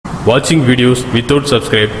Watching videos without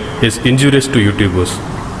subscribe is injurious to YouTubers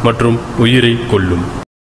மற்றும் உயிரை கொல்லும்.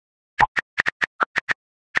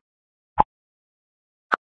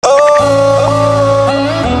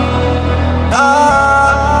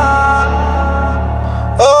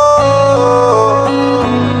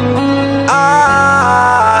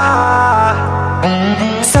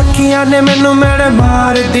 सखियां ने मैनू मेरे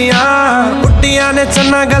मार दिया, बुड्डियां ने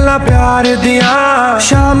चन्ना गल्लां प्यार दिया।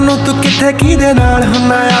 शाम नू तू किथे किदे नाल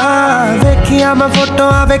हुन्ना आ, वेखिया मैं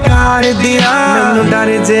फोटोआं बेकार दिया। मैनू डर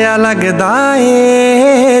जिहा लगदा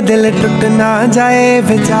ए दिल टुट ना जाए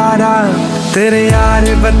बेचारा। तेरे यार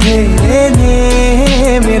बथेरे ने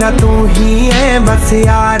मेरा तू ही है बस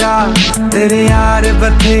यारा। तेरे यार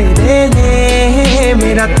बथेरे ने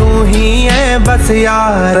मेरा तू ही है बस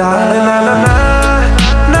यारा। ना ना ना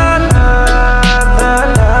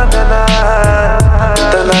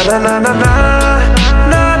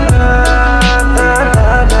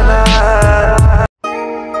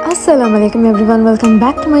Assalamualaikum everyone, welcome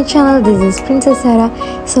back to my channel. This is Princess Sarah.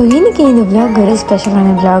 So இன்னைக்கு இந்த vlog ஒரு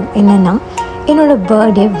ஸ்பெஷலான vlog என்னன்னா என்னோட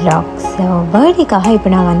பர்த்டே vlog. ஸோ பர்த்டேக்காக இப்போ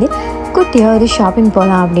நான் வந்து குட்டியாக ஒரு ஷாப்பிங்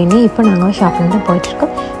போகலாம் அப்படின்னு இப்போ நாங்கள் ஷாப்பிங் தான்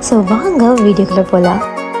போயிட்டுருக்கோம். ஸோ வாங்க வீடியோக்குள்ளே போகலாம்.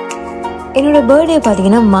 என்னோடய பர்த்டே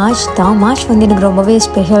பார்த்திங்கன்னா மார்ச் தான். மார்ச் வந்து எனக்கு ரொம்பவே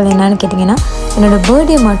ஸ்பெஷல். என்னென்னு கேட்டிங்கன்னா என்னோடய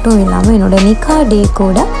பர்த்டே மட்டும் இல்லாமல் என்னோடய நிக்கா டே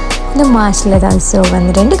கூட இந்த மார்ச்சில் தான். ஸோ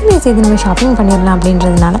வந்து ரெண்டுக்குமே சேர்த்து நம்ம ஷாப்பிங் பண்ணிடலாம்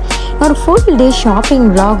அப்படின்றதுனால நான் ஒரு ஃபுல் டே ஷாப்பிங்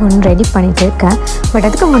விலாக் ஒன்று ரெடி பண்ணிகிட்டு இருக்கேன். பட்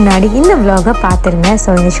அதுக்கு முன்னாடி இந்த விலாகை பார்த்துருங்க. ஸோ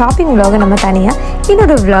இந்த ஷாப்பிங் விலாகை நம்ம தனியாக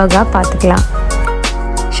இன்னொரு விலாகாக பார்த்துக்கலாம்.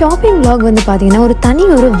 ஷாப்பிங் விலாக் வந்து பார்த்திங்கன்னா ஒரு தனி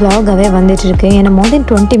ஒரு விலாகாகவே வந்துட்டுருக்கு. ஏன்னா மோர் தென்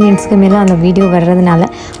 20 மினிட்ஸ்க்கு மேலே அந்த வீடியோ வர்றதுனால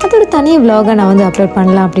அது ஒரு தனி விலாகை நான் வந்து அப்லோட்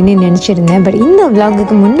பண்ணலாம் அப்படின்னு நினச்சிருந்தேன். பட் இந்த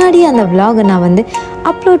விலாகுக்கு முன்னாடியே அந்த விலாகை நான் வந்து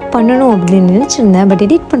அப்லோட் பண்ணணும் அப்படின்னு நினச்சிருந்தேன். பட்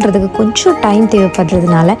எடிட் பண்ணுறதுக்கு கொஞ்சம் டைம்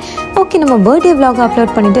தேவைப்படுறதுனால ஓகே நம்ம பர்த்டே விலாகை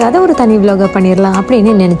அப்லோட் பண்ணிவிட்டு அதை ஒரு தனி விலாகை பண்ணிடலாம்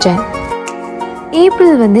அப்படின்னு நினச்சேன்.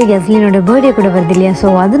 ஏப்ரல் வந்து எஸ்லினோட பர்த்டே கூட வருது இல்லையா. ஸோ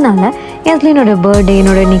அதனால எஸ்லினோட பர்த்டே,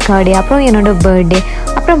 என்னோட நிக்கா டே, அப்புறம் என்னோடய பர்த்டே,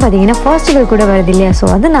 அப்புறம் பார்த்திங்கன்னா ஃபெஸ்டிவல் கூட வருது இல்லையா. ஸோ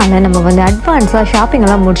அதனால நம்ம வந்து அட்வான்ஸாக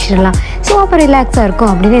ஷாப்பிங்கெல்லாம் முடிச்சிடலாம். ஸோ அப்போ ரிலாக்ஸாக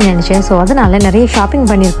இருக்கும் அப்படின்னு நினச்சேன். ஸோ அதனால் நிறைய ஷாப்பிங்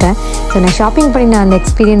பண்ணியிருக்கேன். ஸோ நான் ஷாப்பிங் பண்ணின அந்த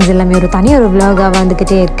எக்ஸ்பீரியன்ஸ் எல்லாமே ஒரு தனி ஒரு விலாகாக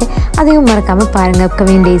வந்துக்கிட்டே இருக்குது. அதையும் மறக்காமல் பாருங்கள்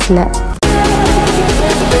அப்கமிங் டேஸில்.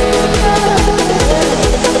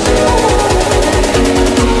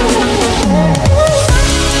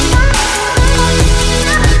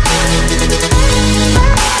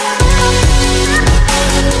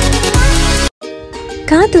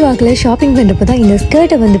 காற்று வாக்கில் ஷாப்பிங் பண்ணுறப்போ தான் இந்த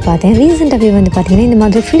ஸ்கர்ட்டை வந்து பார்த்தேன். ரீசெண்டாகவே வந்து பார்த்திங்கன்னா இந்த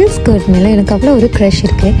மாதிரி ஃபில் ஸ்கர்ட் மேலே எனக்கு அவ்வளோ ஒரு க்ரஷ்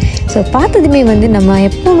இருக்குது. ஸோ பார்த்ததுமே வந்து நம்ம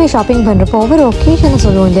எப்போவுமே ஷாப்பிங் பண்ணுறப்போ ஒவ்வொரு ஒகேஷனை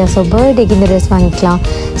சொல்லுவோம் இல்லையா. ஸோ பர்த்டேக்கு இந்த ட்ரெஸ் வாங்கிக்கலாம்,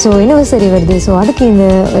 ஸோ anniversary வருது ஸோ அதுக்கு இந்த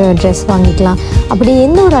ட்ரெஸ் வாங்கிக்கலாம். அப்படி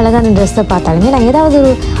எந்த ஒரு அழகான ட்ரெஸ்ஸை பார்த்தாலுமே நான் ஏதாவது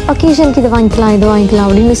ஒரு ஒகேஷனுக்கு இதை வாங்கிக்கலாம் இது வாங்கிக்கலாம்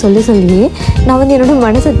அப்படின்னு சொல்லியே நான் வந்து என்னோட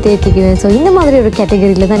மனசை தேர்த்திக்குவேன். ஸோ இந்த மாதிரி ஒரு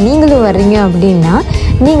கேட்டகரியில் தான் நீங்களும் வர்றீங்க அப்படின்னா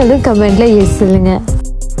நீங்களும் கமெண்ட்டில் எஸ் சொல்லுங்கள்.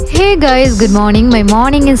 Hey guys, good morning. My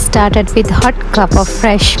morning is started with hot cup of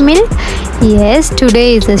fresh milk. Yes, today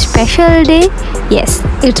is a special day. Yes,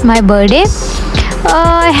 it's my birthday.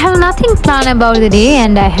 I have nothing planned about the day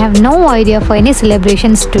and I have no idea for any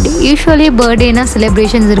celebrations today. Usually birthday na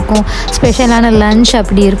celebrations இருக்கும், ஸ்பெஷலான lunch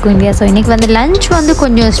அப்படி இருக்கும் இல்லையா. So இன்றைக்கி வந்து lunch வந்து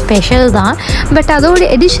கொஞ்சம் special தான். பட் அதோட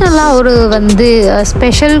எடிஷ்னலாக ஒரு வந்து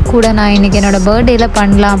ஸ்பெஷல் கூட நான் இன்றைக்கி என்னோடய பர்த்டேயில்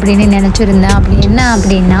பண்ணலாம் அப்படின்னு நினச்சிருந்தேன். அப்படி என்ன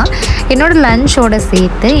அப்படின்னா என்னோடய லஞ்சோட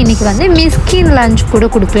சேர்த்து இன்றைக்கி வந்து மிஸ்கின் லஞ்ச் கூட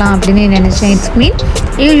கொடுக்கலாம் அப்படின்னு நினச்சேன். இட்ஸ் மீன்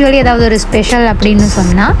யூஸ்வலி ஏதாவது ஒரு ஸ்பெஷல் அப்படின்னு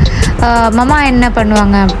சொன்னால் மாமா என்ன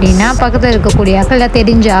பண்ணுவாங்க அப்படின்னா பக்கத்தில் இருக்கக்கூடிய ஆக்கள்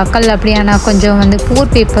தெரிஞ்ச ஆக்கள் அப்படியான கொஞ்சம் வந்து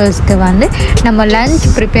பூர் பீப்புள்ஸ்க்கு வந்து நம்ம லஞ்ச்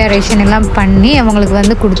ப்ரிப்பரேஷன் எல்லாம் பண்ணி அவங்களுக்கு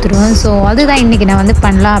வந்து கொடுத்துருவோம். ஸோ அதுதான் இன்றைக்கி நான் வந்து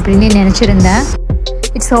பண்ணலாம் அப்படின்னு நினச்சிருந்தேன்.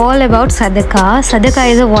 It's all about sadaqah. Sadaqah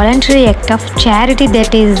is a voluntary act of charity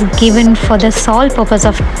that is given for the sole purpose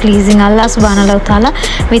of pleasing Allah subhanahu wa ta'ala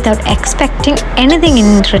without expecting anything in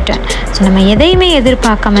return. So நம்ம எதையுமே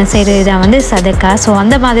எதிர்பார்க்காம செய்கிறது தான் வந்து சதக்கா. ஸோ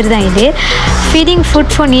அந்த மாதிரி தான் இது. Feeding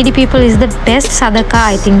food for Needi people is the best சதக்கா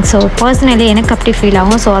ஐ திங்க். ஸோ பர்சனலி எனக்கு அப்படி ஃபீல்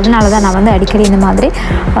ஆகும். ஸோ அதனால தான் நான் வந்து அடிக்கடி இந்த மாதிரி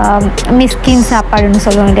மிஸ்கின் சாப்பாடுன்னு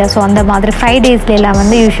சொல்லுவோம் இல்லையா. ஸோ அந்த மாதிரி ஃப்ரைடேஸ்லாம்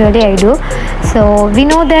வந்து usually I two. So we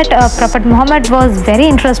know that Prophet Muhammad was very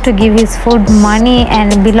interested to give his food money and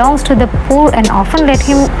belongs to the poor and often let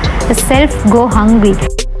himself go hungry.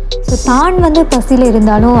 தான் வந்து பசியில்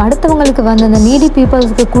இருந்தாலும் அடுத்தவங்களுக்கு வந்து அந்த நீடி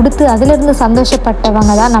பீப்புள்ஸுக்கு கொடுத்து அதிலிருந்து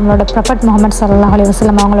சந்தோஷப்பட்டவங்க தான் நம்மளோட ப்ரொஃபட் முஹம்மது ஸல்லல்லாஹு அலைஹி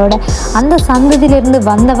வஸல்லம் அவங்களோட அந்த சந்ததியிலிருந்து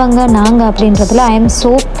வந்தவங்க நாங்கள் அப்படின்றதுல I am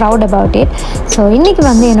so proud about it. So இன்றைக்கி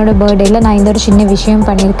வந்து என்னோடய பர்த்டேயில் நான் இந்த ஒரு சின்ன விஷயம்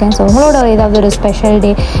பண்ணியிருக்கேன். ஸோ உங்களோட ஏதாவது ஒரு ஸ்பெஷல்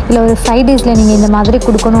டே இல்லை ஒரு ஃப்ரைடேஸில் நீங்கள் இந்த மாதிரி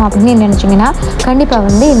கொடுக்கணும் அப்படின்னு நினச்சிங்கன்னா கண்டிப்பாக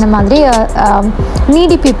வந்து இந்த மாதிரி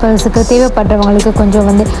நீடி பீப்புள்ஸுக்கு தேவைப்படுறவங்களுக்கு கொஞ்சம்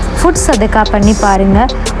வந்து ஃபுட் சதக்கா பண்ணி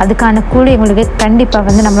பாருங்கள். அதுக்கான கூலி உங்களுக்கு கண்டிப்பாக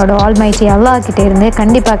வந்து நம்மளோட ஆல்மைட்டி அல்லாஹ் கிட்டே இருந்து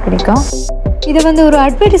கண்டிப்பாக கிடைக்கும். இது வந்து ஒரு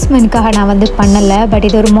அட்வர்டைஸ்மெண்ட்காக நான் வந்து பண்ணலை, பட்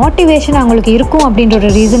இது ஒரு மோட்டிவேஷன் அவங்களுக்கு இருக்கும் அப்படின்ற ஒரு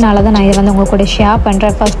ரீசனால தான் நான் இதை வந்து உங்கள் கூட ஷேர்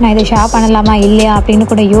பண்ணுறேன். ஃபர்ஸ்ட் நான் இதை ஷேர் பண்ணலாமா இல்லையா அப்படின்னு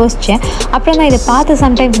கூட யோசித்தேன். அப்புறம் தான் இதை பார்த்து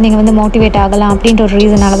சம்டைம்ஸ் நீங்கள் வந்து மோட்டிவேட் ஆகலாம் அப்படின்ற ஒரு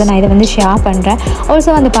ரீசனால தான் நான் இதை வந்து ஷேர் பண்ணுறேன்.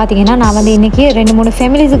 ஆல்சோ வந்து பார்த்தீங்கன்னா நான் வந்து இன்றைக்கி 2-3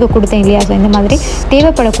 ஃபேமிலிஸுக்கு கொடுத்தேன் இல்லையா. ஸோ இந்த மாதிரி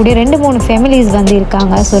தேவைப்படக்கூடிய 2-3 ஃபேமிலிஸ் வந்து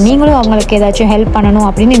இருக்காங்க. ஸோ நீங்களும் அவங்களுக்கு ஏதாச்சும் ஹெல்ப் பண்ணணும்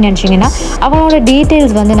அப்படின்னு நினச்சிங்கன்னா அவங்களோட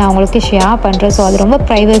டீட்டெயில்ஸ் வந்து நான் உங்களுக்கு ஷேர் பண்ணுறேன். ஸோ அது ரொம்ப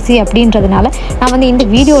ப்ரைவசி அப்படின்றதுனால நான் வந்து இந்த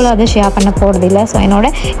வீடியோவில் அதை ஷேர் பண்ண போகிறதில்லை. ஸோ என்னோட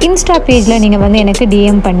இன்ஸ்டா பேஜில் நீங்கள் வந்து எனக்கு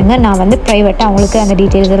டிஎம் பண்ணுங்கள். நான் வந்து ப்ரைவேட்டாக அவங்களுக்கு அந்த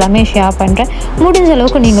டீட்டெயில்ஸ் எல்லாமே ஷேர் பண்ணுறேன். முடிஞ்ச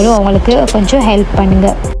அளவுக்கு நீங்களும் அவங்களுக்கு கொஞ்சம் ஹெல்ப்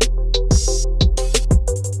பண்ணுங்கள்.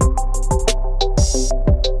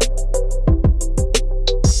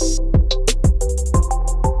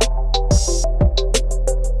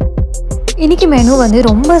 இன்றைக்கி மெனு வந்து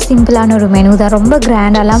ரொம்ப சிம்பிளான ஒரு மெனு தான், ரொம்ப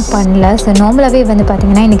கிராண்டாலாம் பண்ணல. ஸோ நார்மலாகவே வந்து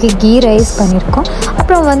பார்த்திங்கன்னா இன்றைக்கி கீ ரைஸ் பண்ணியிருக்கோம்,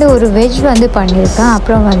 அப்புறம் வந்து ஒரு வெஜ் வந்து பண்ணியிருக்கேன்,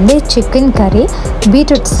 அப்புறம் வந்து சிக்கன் கறி,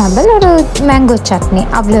 பீட்ரூட் சாம்பல், ஒரு மேங்கோ சட்னி,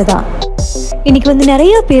 அவ்வளோதான். இன்றைக்கி வந்து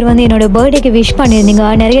நிறைய பேர் வந்து என்னோடய பர்த்டேக்கு விஷ் பண்ணியிருந்தீங்க,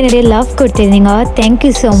 நிறைய லவ் கொடுத்துருந்தீங்க.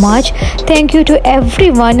 Thank you so much. Thank you to every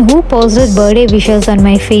one who posted birthday wishes on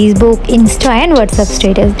my Facebook, Insta and WhatsApp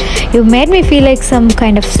status. You made me feel like some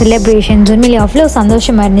kind of celebrations. உண்மையிலே அவ்வளோ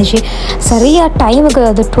சந்தோஷமாக இருந்துச்சு. சரியாக டைமுக்கு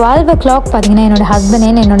அது 12 o'clock பார்த்திங்கன்னா என்னோடய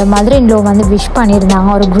ஹஸ்பண்ட் என்னோட மதர் இன் லா வந்து விஷ்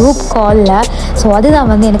பண்ணியிருந்தாங்க ஒரு குரூப் காலில். ஸோ அதுதான்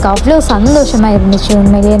வந்து எனக்கு அவ்வளோ சந்தோஷமாக இருந்துச்சு.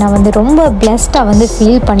 உண்மையிலேயே நான் வந்து ரொம்ப பிளெஸ்டாக வந்து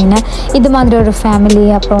ஃபீல் பண்ணினேன். இது மாதிரி ஒரு ஃபேமிலி,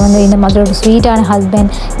 அப்புறம் வந்து இந்த மாதிரி ஒரு ஸ்வீட்டான ஹஸ்பண்ட்,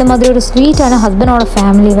 இந்த மாதிரி ஒரு ஸ்வீட்டான ஹஸ்பண்டோட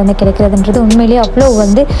ஃபேமிலி வந்து கிடைக்கிறதுன்றது உண்மையிலேயே அவ்வளோ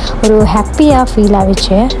வந்து ஒரு ஹாப்பியாக ஃபீல்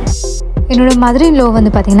ஆகிடுச்சு. என்னோடய மதர் இன் லா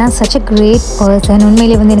வந்து பார்த்திங்கன்னா சச் அ கிரேட் பர்சன்.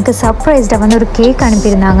 உண்மையிலேயே வந்து எனக்கு சர்ப்ரைஸ்டாக வந்து ஒரு கேக்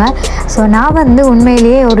அனுப்பியிருந்தாங்க. ஸோ நான் வந்து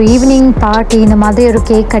உண்மையிலேயே ஒரு ஈவினிங் பார்ட்டி இந்த மாதிரி ஒரு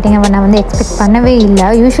கேக் கட்டிங்கை நான் வந்து எக்ஸ்பெக்ட் பண்ணவே இல்லை.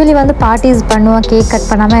 யூஸ்வலி வந்து பார்ட்டிஸ் பண்ணுவோம், கேக் கட்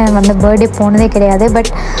பண்ணாமல் வந்து பர்த்டே போனதே கிடையாது.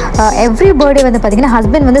 பட் எவ்ரி பர்த்டே வந்து பார்த்திங்கன்னா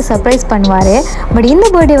ஹஸ்பண்ட் வந்து சர்ப்ரைஸ் பண்ணுவார். பட் இந்த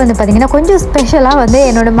பர்த்டே வந்து பார்த்திங்கன்னா கொஞ்சம் ஸ்பெஷலாக வந்து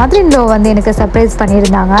என்னோடய மதர் இன் லா வந்து எனக்கு சர்ப்ரைஸ்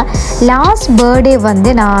பண்ணியிருந்தாங்க. லாஸ்ட் பர்த்டே வந்து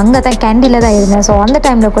நான் அங்கே தான் கேண்டியில் தான் இருந்தேன். ஸோ அந்த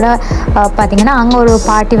டைமில் கூட பார்த்திங்கன்னா அங்கே ஒரு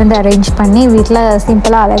பார்ட்டி வந்து அரேஞ்ச் பண்ணி வீட்டில்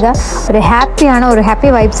சிம்பிளாக அழகாக ஒரு ஹாப்பி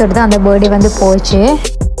வைப்ஸோடு தான் அந்த பர்த்டே வந்து போச்சு.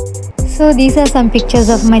 So these are some pictures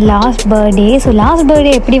of my last birthday. So last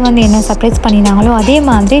birthday எப்படி வந்து என்ன சர்ப்ரைஸ் பண்ணியிருந்தாங்களோ அதே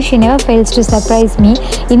மாதிரி she never fails to surprise me.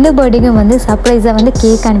 இந்த பர்த்டேக்கும் வந்து சர்ப்ரைஸாக வந்து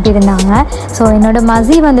கேக் அனுப்பியிருந்தாங்க. ஸோ என்னோடய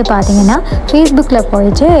மசி வந்து பார்த்திங்கன்னா ஃபேஸ்புக்கில்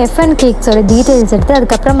போயிட்டு FN கேக்ஸோட டீட்டெயில்ஸ் எடுத்து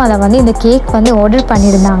அதுக்கப்புறமா அதை வந்து இந்த கேக் வந்து ஆர்டர்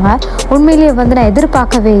பண்ணியிருந்தாங்க. உண்மையிலேயே வந்து நான்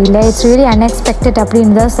எதிர்பார்க்கவே இல்லை. இட்ஸ் ரியலி அன்எக்ஸ்பெக்டட்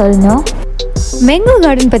அப்படின்னு தான் சொல்லணும். மேங்கோ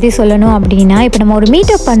கார்டன் பற்றி சொல்லணும் அப்படின்னா, இப்போ நம்ம ஒரு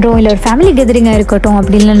மீட்டப் பண்ணுறோம், இல்லை ஒரு ஃபேமிலி கெதரிங்காக இருக்கட்டும்,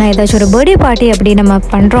 அப்படி இல்லைன்னா ஏதாச்சும் ஒரு பர்த்டே பார்ட்டி அப்படி நம்ம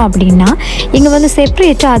பண்ணுறோம் அப்படின்னா இங்கே வந்து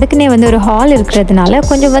செப்பரேட்டாக அதுக்குன்னே வந்து ஒரு ஹால் இருக்கிறதுனால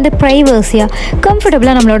கொஞ்சம் வந்து ப்ரைவசியாக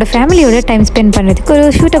கம்ஃபர்டபுளாக நம்மளோட ஃபேமிலியோட டைம் ஸ்பெண்ட் பண்ணுறதுக்கு ஒரு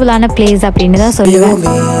சூட்டபுளான பிளேஸ் அப்படின்னு தான் சொல்லுவேன்.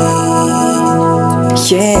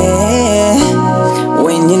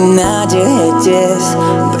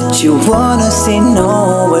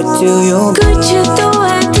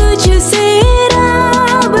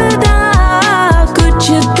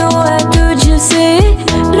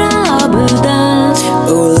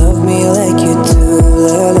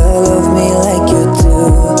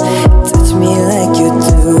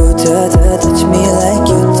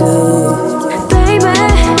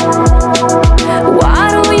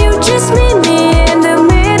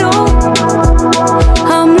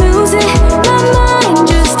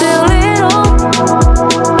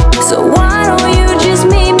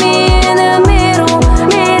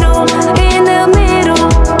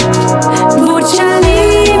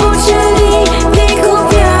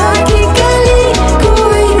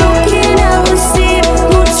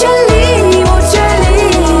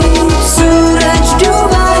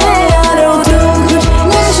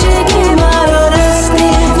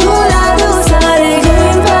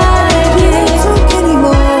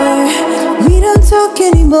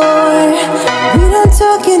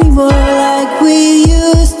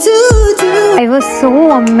 I was so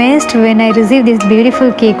amazed when I received this beautiful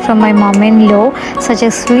cake from my mom-in-law. Such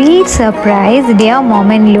a sweet surprise. Dear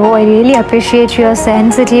mom-in-law, I really appreciate your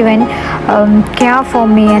sensitive and care for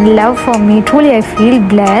me and love for me. Truly I feel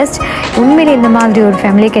blessed. உண்மையிலே இந்த மாதிரி ஒரு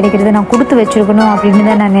family கிடைக்கிறது நான் கொடுத்து வச்சிருக்கணும் அப்படின்னு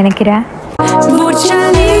தான் நான் நினைக்கிறேன்.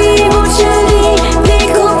 चली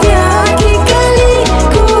देखो प्यार की गली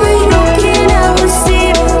कोई रोके ना उसे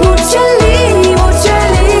वो चली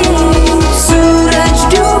सूरज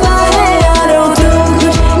डूबा है यारो तो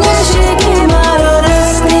कुछ नशे के मारो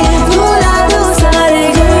रास्ते भुला दो सारे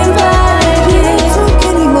goodbye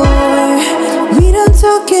we don't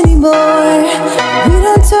talk anymore we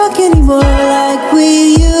don't talk anymore like we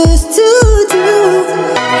used to do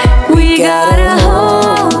we gotta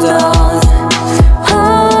hold on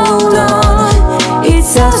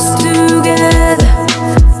it's us together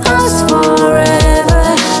us forever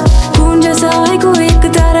गूंज सा है कोई एक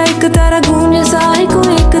तारा गूंज सा है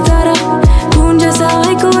कोई एक तारा गूंज सा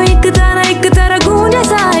है कोई एक तारा गूंज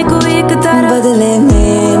सा है कोई एक तारा बदले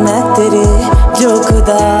में मैं तेरे जो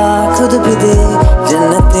खुदा खुद भी दे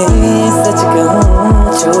जन्नतें सच कहूँ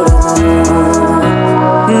छोड़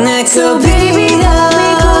next so baby love me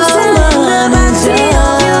close and love me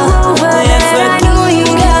yes I know you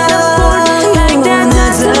can't afford like that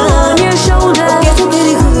that's on your shoulder कैसे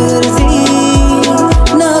तेरी खुदगर्जी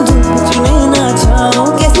ना धूप में ना छाऊं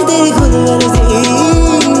कैसे तेरी खुदगर्जी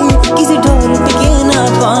किसी ढोल टिके ना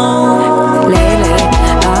पाऊं lately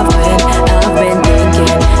I've been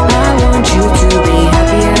thinking I want you to be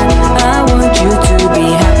happier I want you to be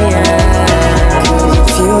happier if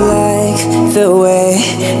you like the way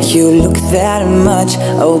you look that much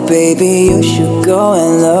oh baby you should go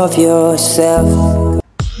and love yourself.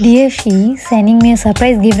 Dear she, sending me a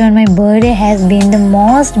surprise gift on my birthday has been the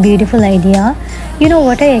most beautiful idea. You know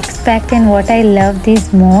what I expect and what I love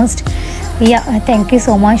this most. Yeah, thank you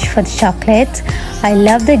so much for the chocolates. I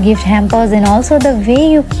love the gift hampers and also the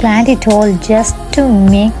way you planned it all just to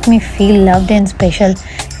make me feel loved and special.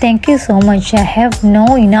 Thank you so much. I have no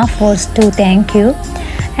enough words to thank you.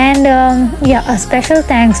 And yeah, a special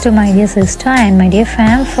thanks to my dear sister and my dear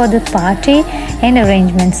fam for the party and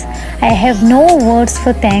arrangements. I have no words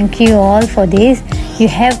for thank you all for this. You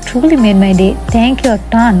have truly made my day. Thank you a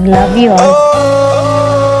ton. Love you all.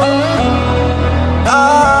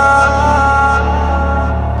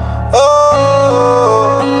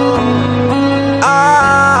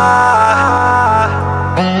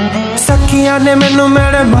 सखियां ने मैनू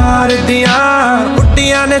मेरे मार दिया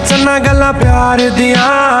बुढ़ियां ने चन्ना गल्लां प्यार दिया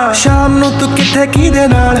शाम नू तू किथे किदे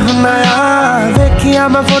नाल हुन्ना आ वेखिया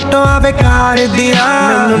मैं फोटोआं बेकार दिया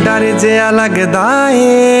मैनू डर जिहा लगदा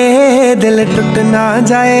ए दिल टुट ना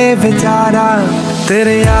जाए बेचारा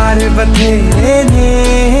तेरे यार बथेरे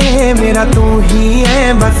ने मेरा तू ही है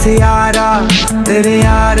बस यारा तेरे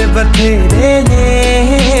यार बथेरे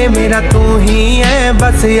ने मेरा तू ही है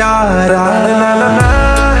बस यारा ना ना ना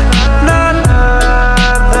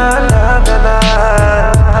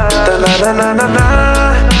na na na na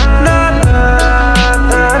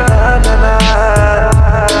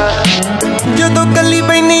ਜਦੋਂ ਕੱਲੀ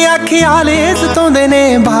ਬੈਣੀ ਖਿਆਲ ਇਸ ਤੋਂਦੇ ਨੇ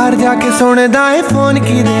ਬਾਹਰ ਜਾ ਕੇ ਸੁਣਦਾ ਏ ਫੋਨ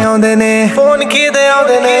ਕਿਦੇ ਆਉਂਦੇ ਨੇ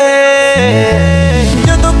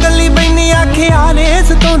ਜਦੋਂ ਕੱਲੀ ਬੈਣੀ ਖਿਆਲ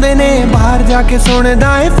ਇਸ ਤੋਂਦੇ ਨੇ ਬਾਹਰ ਜਾ ਕੇ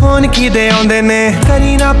ਸੁਣਦਾ ਏ ਫੋਨ ਕਿਦੇ ਆਉਂਦੇ ਨੇ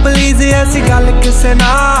ਕਰੀ ਨਾ ਪਲੀਜ਼ ਐਸੀ ਗੱਲ ਕਿਸੇ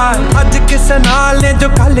ਨਾਲ ਅੱਜ ਕਿਸੇ ਨਾਲ ਨੇ ਜੋ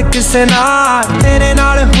ਕੱਲ ਕਿਸੇ ਨਾਲ ਤੇਰੇ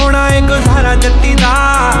ਨਾਲ ਹੋਣਾ ਏ ਗੁਜ਼ਾਰਾ ਜੱਟੀ ਦਾ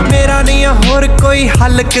मेरा नहीं होर कोई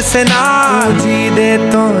हल किसे नाल जी दे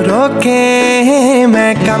तो रोके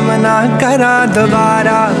मैं कम ना करा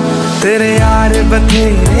दोबारा तेरे यार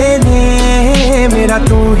बथेरे ने मेरा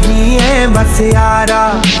तू ही है बस यारा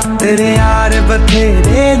तेरे यार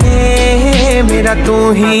बथेरे ने मेरा तू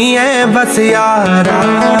ही है बस यारा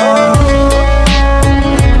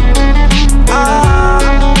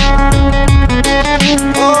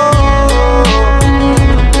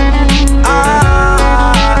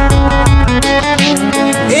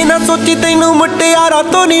सोची तेनू मुटियारा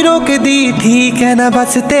तो नहीं रोकदी ठीक है ना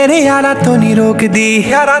बस तेरे यारा तो नहीं रोकदी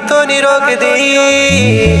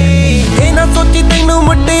ना सोची तेनू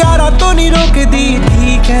मुटियारा तो नहीं रोकदी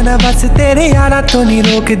ठीक है ना बस तेरे यारा तो नहीं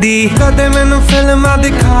रोकदी कदे मैनू फिल्मां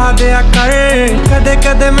दिखा दिया कर कदे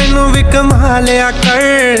कदे मैनू भी कमा लिया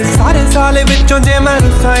कर सारे साल विचों जे मैं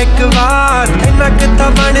रुसा एक बार इन्ना किता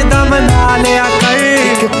बनदा मना लिया कर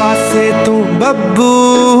एक पासे तू बब्बू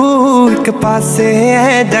एक पासे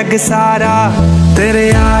है जग सारा तेरे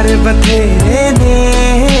यार बथेरे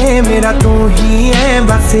ने मेरा तू ही है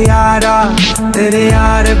बस यारा तेरे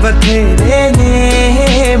यार बथेरे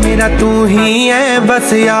ने मेरा तू ही है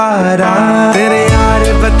बस यारा तेरे यार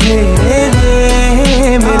बथेरे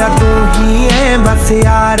ने मेरा तू ही है बस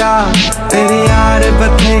यारा तेरे यार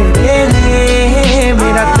बथेरे ने